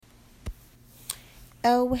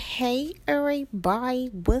Oh, hey, everybody,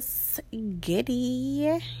 what's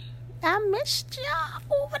goody? I missed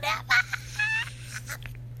y'all over there.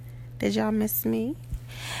 Did y'all miss me?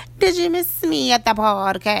 Did you miss me at the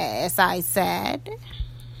podcast? I said.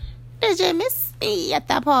 Did you miss me at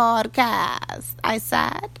the podcast? I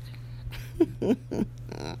said.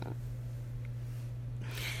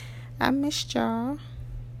 I missed y'all.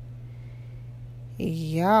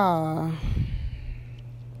 Yeah.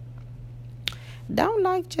 Don't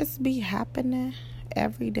life just be happening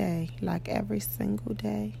every day, like every single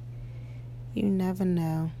day? You never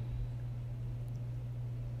know.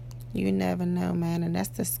 You never know, man. And that's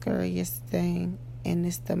the scariest thing. And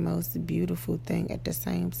it's the most beautiful thing at the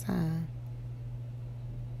same time.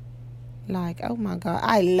 Like, oh my God.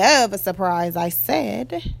 I love a surprise. I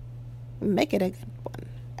said, make it a good one.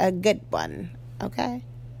 A good one. Okay?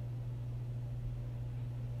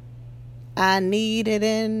 I need it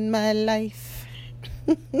in my life.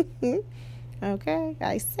 Okay?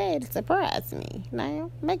 I said, surprise me.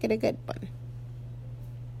 Now, make it a good one.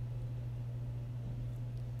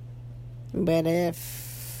 But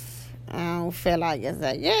if I don't feel like it's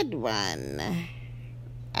a good one,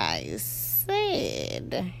 I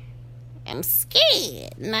said, I'm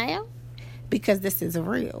scared now. Because this is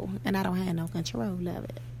real and I don't have no control of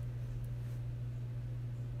it.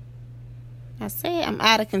 I said I'm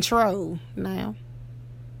out of control now.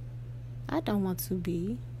 I don't want to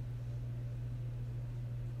be.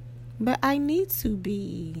 But I need to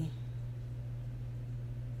be.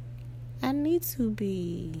 I need to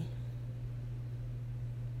be.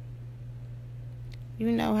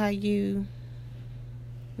 You know how you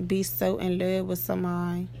be so in love with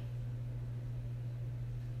somebody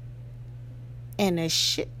and the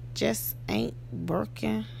shit just ain't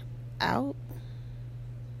working out?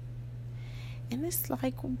 And it's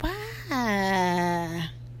like, why?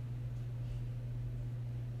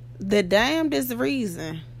 The damnedest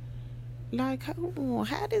reason. Like, hold on,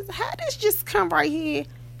 how does just come right here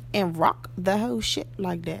and rock the whole shit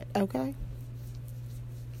like that, okay?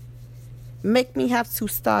 Make me have to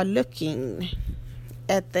start looking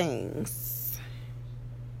at things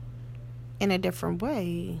in a different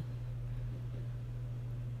way.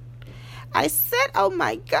 I said, oh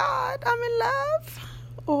my God, I'm in love.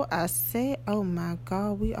 Or I said, oh my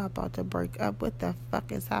God, we are about to break up. What the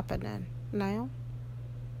fuck is happening now?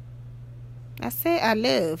 I said I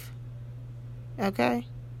love. Okay?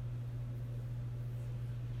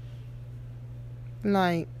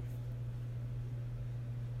 Like,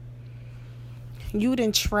 you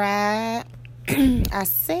done tried. I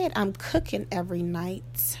said I'm cooking every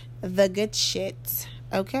night. The good shit.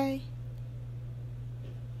 Okay?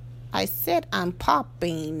 I said I'm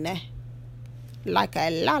popping like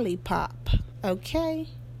a lollipop. Okay?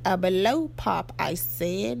 A below pop, I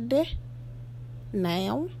said.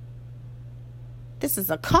 Now, this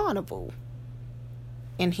is a carnival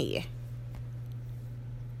in here.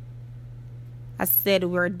 I said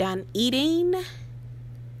we're done eating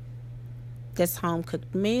this home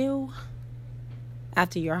cooked meal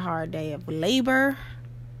after your hard day of labor.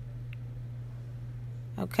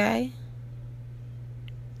 Okay?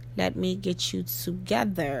 Let me get you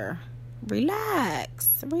together.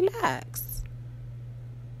 Relax. Relax.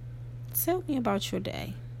 Tell me about your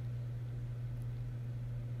day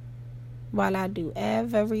while I do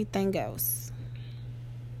everything else.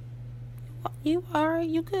 You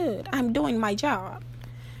good. I'm doing my job.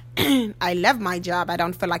 I love my job. I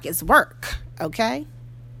don't feel like it's work. Okay?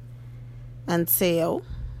 Until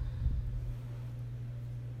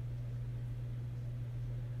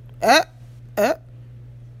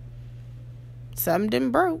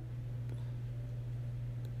something broke.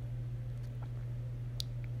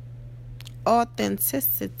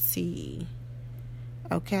 Authenticity.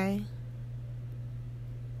 Okay?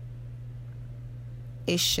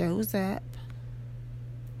 It shows up.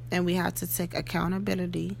 And we have to take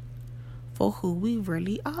accountability for who we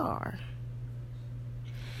really are.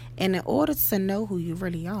 And in order to know who you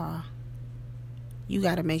really are, you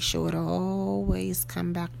got to make sure it always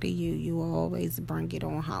come back to you. You always bring it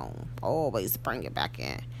on home. Always bring it back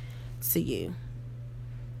in to you.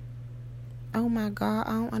 Oh my God,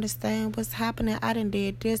 I don't understand what's happening. I done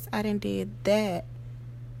did this. I done did that.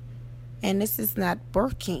 And this is not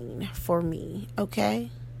working for me,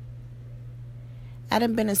 okay? I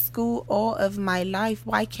done been in school all of my life.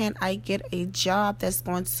 Why can't I get a job that's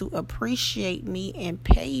going to appreciate me and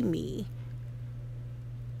pay me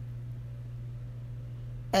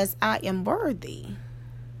as I am worthy?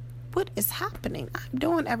 What is happening? I'm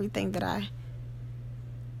doing everything that I...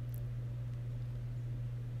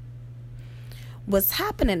 What's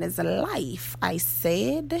happening is life, I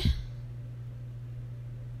said.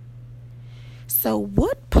 So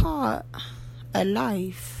what part of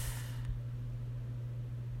life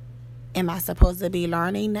am I supposed to be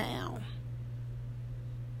learning now?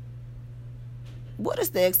 What is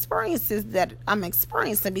the experiences that I'm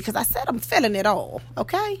experiencing? Because I said I'm feeling it all,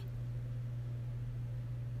 okay?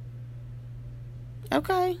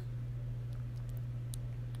 Okay.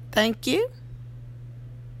 Thank you.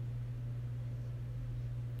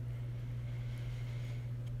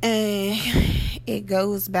 And it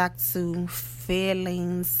goes back to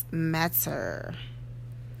feelings matter.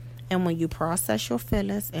 And when you process your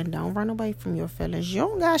feelings and don't run away from your feelings, you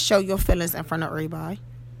don't gotta show your feelings in front of everybody.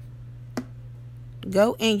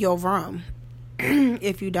 Go in your room.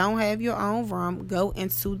 If you don't have your own room, go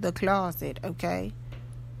into the closet, okay?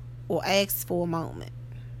 Or ask for a moment.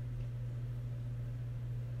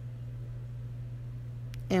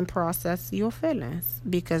 And process your feelings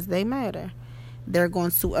because they matter. They're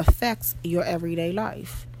going to affect your everyday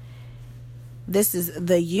life. This is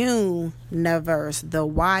the universe, the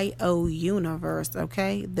Y-O universe,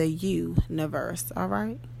 okay? The universe, all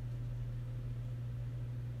right?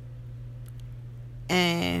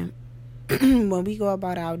 And when we go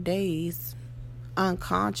about our days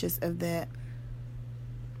unconscious of that,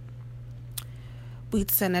 we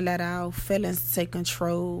tend to let our feelings take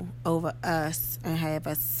control over us and have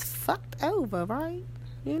us fucked over, right?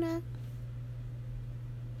 You know?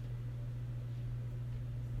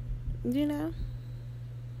 You know?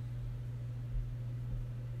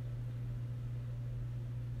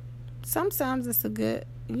 Sometimes it's a good,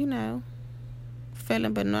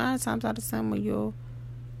 feeling, but 9 times out of 10 when your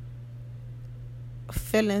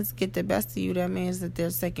feelings get the best of you, that means that they're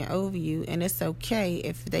taking over you, and it's okay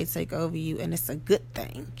if they take over you, and it's a good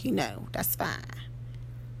thing, that's fine.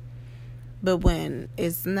 But when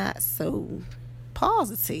it's not so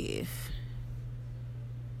positive,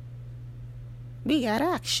 we got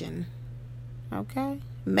action, okay?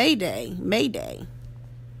 Mayday.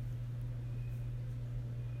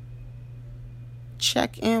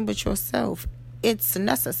 Check in with yourself. It's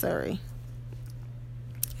necessary.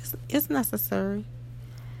 It's necessary.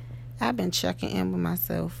 I've been checking in with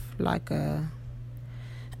myself like a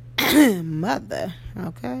mother,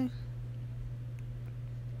 okay?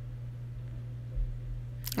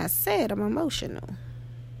 I said I'm emotional,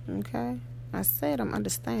 okay? I said I'm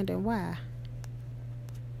understanding why.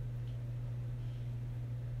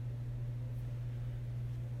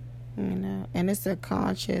 And it's a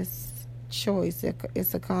conscious choice.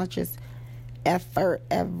 It's a conscious effort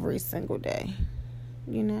every single day,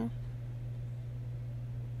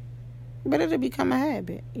 But it'll become a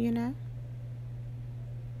habit,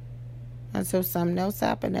 Until something else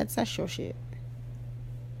happens, that's your shit.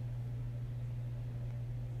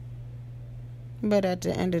 But at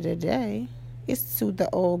the end of the day, it's to the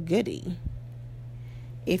old goodie.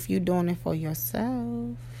 If you're doing it for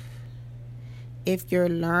yourself, if you're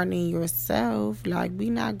learning yourself, like, we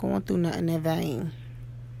not going through nothing in vain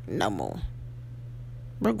no more.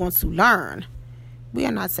 We're going to learn. We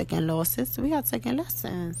are not taking losses. We are taking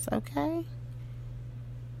lessons, okay?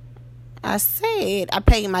 I said I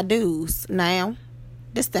paid my dues. Now,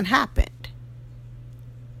 this done happened.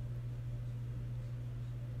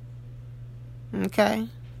 Okay?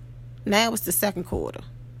 Now it's the second quarter.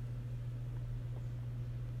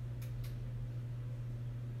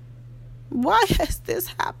 Why has this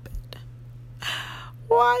happened?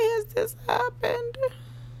 Why has this happened?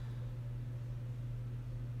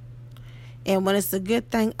 And when it's a good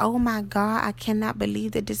thing, oh my God, I cannot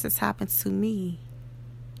believe that this has happened to me.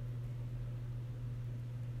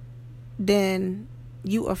 Then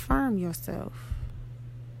you affirm yourself.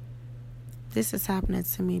 This is happening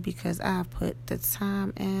to me because I've put the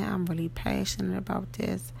time in. I'm really passionate about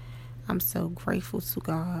this. I'm so grateful to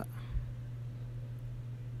God.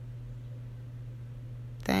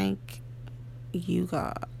 Thank you,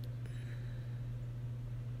 God.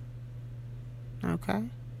 Okay?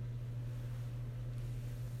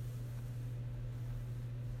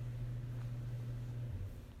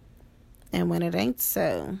 And when it ain't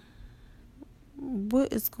so,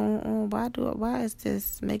 what is going on? Why is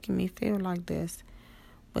this making me feel like this?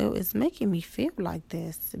 Well, it's making me feel like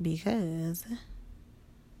this because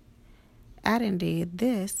I done did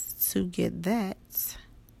this to get that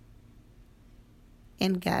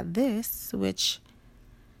and got this, which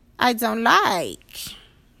I don't like.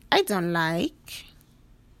 I don't like.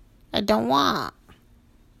 I don't want.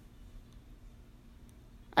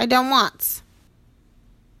 I don't want.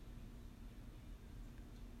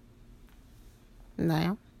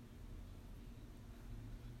 Now,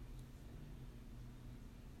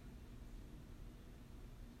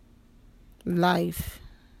 life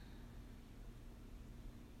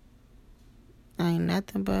ain't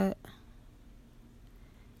nothing but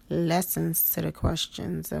lessons to the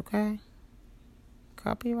questions, okay?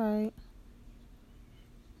 Copyright.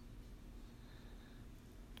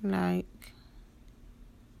 Like,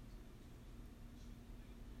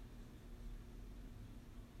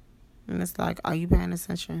 and it's like, are you paying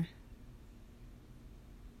attention?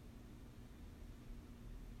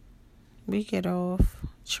 We get off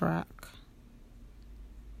track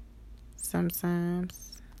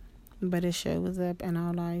sometimes, but it shows up in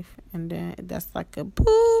our life, and then that's like a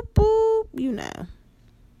boop, boop,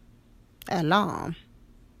 alarm.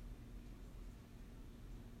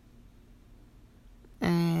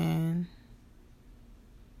 And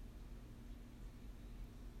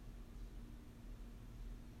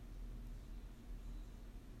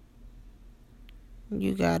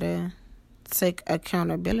you gotta take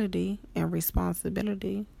accountability and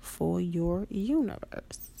responsibility for your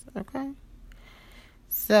universe, okay?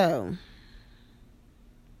 So,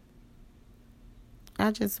 I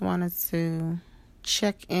just wanted to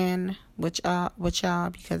check in with y'all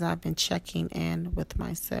because I've been checking in with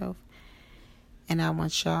myself. And I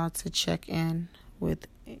want y'all to check in with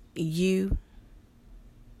you,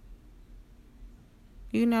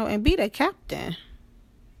 and be the captain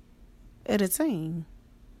of the team.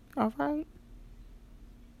 All right?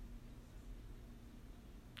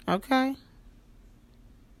 Okay?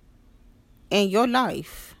 In your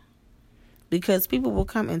life. Because people will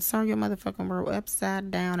come and turn your motherfucking world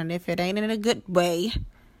upside down. And if it ain't in a good way,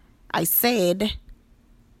 I said,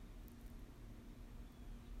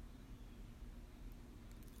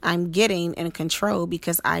 I'm getting in control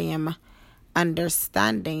because I am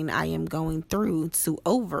understanding. I am going through to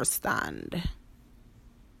overstand.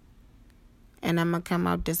 And I'm going to come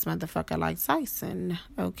out this motherfucker like Tyson,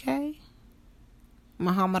 okay?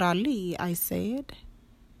 Muhammad Ali, I said.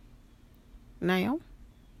 Now.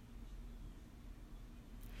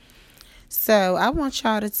 So, I want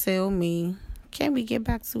y'all to tell me, can we get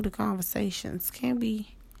back to the conversations? Can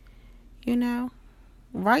we,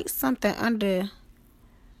 write something under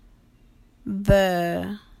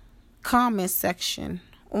the comment section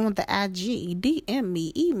on the IG. DM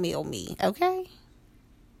me, email me, okay?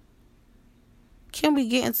 Can we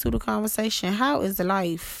get into the conversation? How is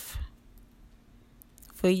life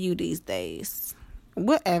for you these days?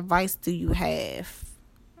 What advice do you have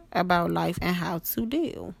about life and how to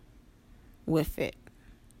deal with it?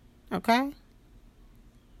 Okay?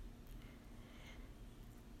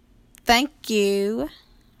 Thank you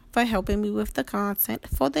for helping me with the content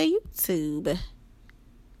for the YouTube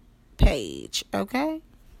page. Okay?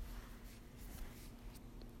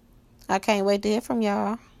 I can't wait to hear from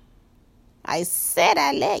y'all. I said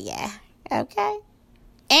I love ya. Okay?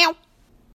 Ow.